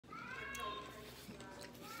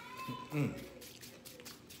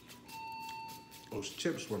Those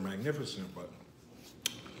chips were magnificent, but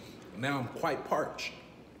now I'm quite parched.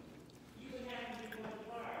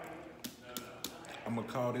 I'm gonna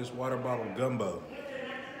call this water bottle gumbo.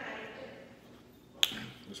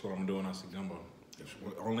 That's what I'm doing. I see gumbo.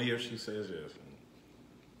 Only if she says yes.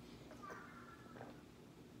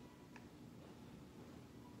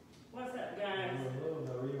 What's up, guys?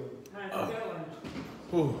 How's it going?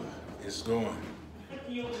 Whew, it's going.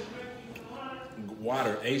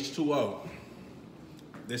 Water, H2O.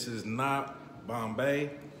 This is not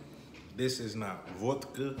Bombay. This is not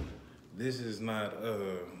vodka. This is not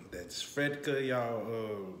that Svedka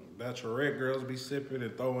y'all bachelorette girls be sipping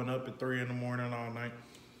and throwing up at 3 in the morning all night.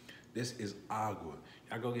 This is agua.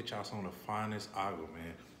 Y'all go get y'all some of the finest agua,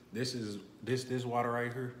 man. This water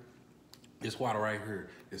right here. This water right here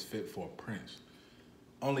is fit for a prince.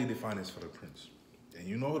 Only the finest for the prince. And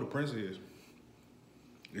you know who the prince is.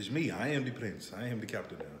 It's me. I am the prince. I am the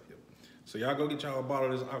captain now. Yep. So y'all go get y'all a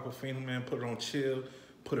bottle of this Aquafina, man. Put it on chill.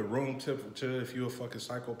 Put it room temperature if you're a fucking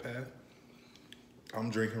psychopath. I'm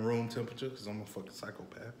drinking room temperature because I'm a fucking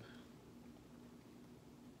psychopath.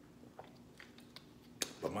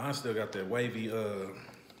 But mine still got that wavy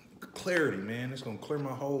clarity, man. It's gonna clear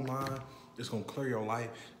my whole mind. It's gonna clear your life.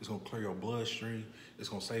 It's gonna clear your bloodstream. It's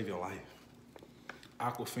gonna save your life.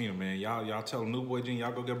 Aquafina, man. Y'all tell New Boy Genius,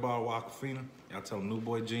 y'all go get a bottle of Aquafina. Y'all tell New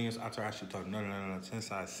Boy Genius, I should talk no, 10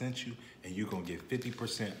 I sent you, and you're gonna get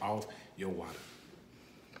 50% off your water.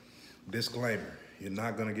 Disclaimer, you're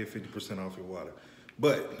not gonna get 50% off your water.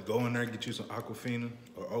 But go in there, get you some Aquafina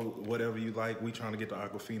or whatever you like. We trying to get the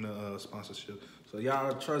Aquafina sponsorship. So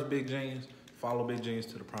y'all trust Big Genius, follow Big Genius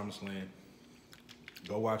to the promised land.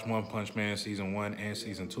 Go watch One Punch Man season 1 and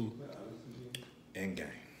season 2. Endgame.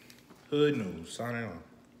 Hood News, signing on.